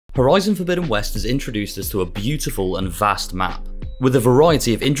Horizon Forbidden West has introduced us to a beautiful and vast map, with a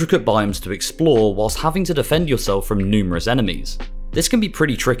variety of intricate biomes to explore whilst having to defend yourself from numerous enemies. This can be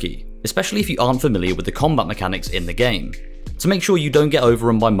pretty tricky, especially if you aren't familiar with the combat mechanics in the game. To make sure you don't get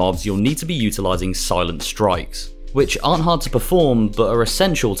overrun by mobs, you'll need to be utilising silent strikes, which aren't hard to perform but are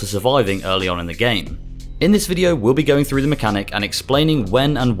essential to surviving early on in the game. In this video, we'll be going through the mechanic and explaining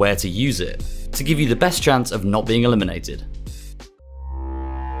when and where to use it, to give you the best chance of not being eliminated.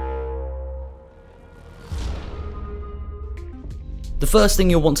 The first thing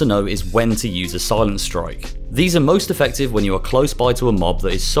you'll want to know is when to use a silent strike. These are most effective when you are close by to a mob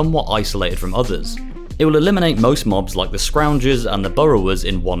that is somewhat isolated from others. It will eliminate most mobs like the Scroungers and the Burrowers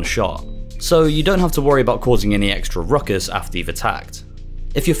in one shot, so you don't have to worry about causing any extra ruckus after you've attacked.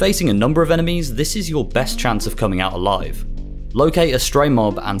 If you're facing a number of enemies, this is your best chance of coming out alive. Locate a stray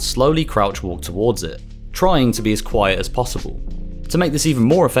mob and slowly crouch walk towards it, trying to be as quiet as possible. To make this even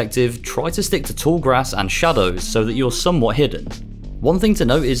more effective, try to stick to tall grass and shadows so that you're somewhat hidden. One thing to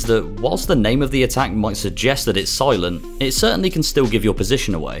note is that whilst the name of the attack might suggest that it's silent, it certainly can still give your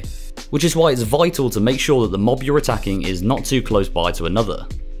position away, which is why it's vital to make sure that the mob you're attacking is not too close by to another,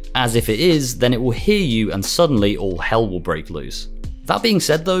 as if it is, then it will hear you and suddenly all hell will break loose. That being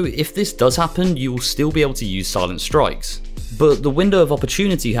said though, if this does happen, you will still be able to use silent strikes, but the window of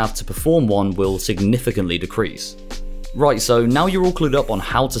opportunity you have to perform one will significantly decrease. Right, so now you're all clued up on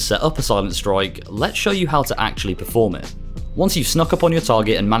how to set up a silent strike, let's show you how to actually perform it. Once you've snuck up on your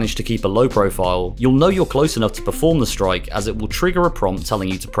target and managed to keep a low profile, you'll know you're close enough to perform the strike as it will trigger a prompt telling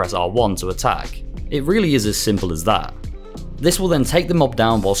you to press R1 to attack. It really is as simple as that. This will then take the mob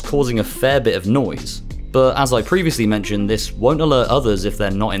down whilst causing a fair bit of noise, but as I previously mentioned, this won't alert others if they're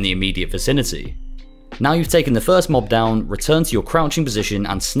not in the immediate vicinity. Now you've taken the first mob down, return to your crouching position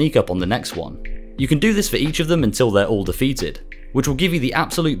and sneak up on the next one. You can do this for each of them until they're all defeated, which will give you the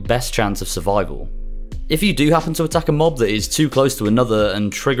absolute best chance of survival. If you do happen to attack a mob that is too close to another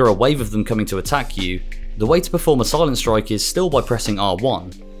and trigger a wave of them coming to attack you, the way to perform a silent strike is still by pressing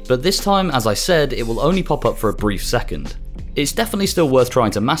R1, but this time, as I said, it will only pop up for a brief second. It's definitely still worth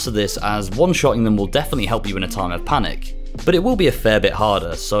trying to master this, as one-shotting them will definitely help you in a time of panic, but it will be a fair bit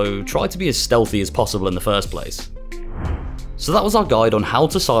harder, so try to be as stealthy as possible in the first place. So that was our guide on how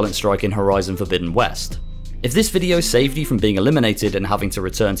to silent strike in Horizon Forbidden West. If this video saved you from being eliminated and having to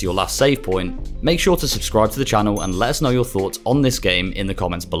return to your last save point, make sure to subscribe to the channel and let us know your thoughts on this game in the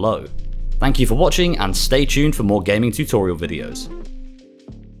comments below. Thank you for watching and stay tuned for more gaming tutorial videos.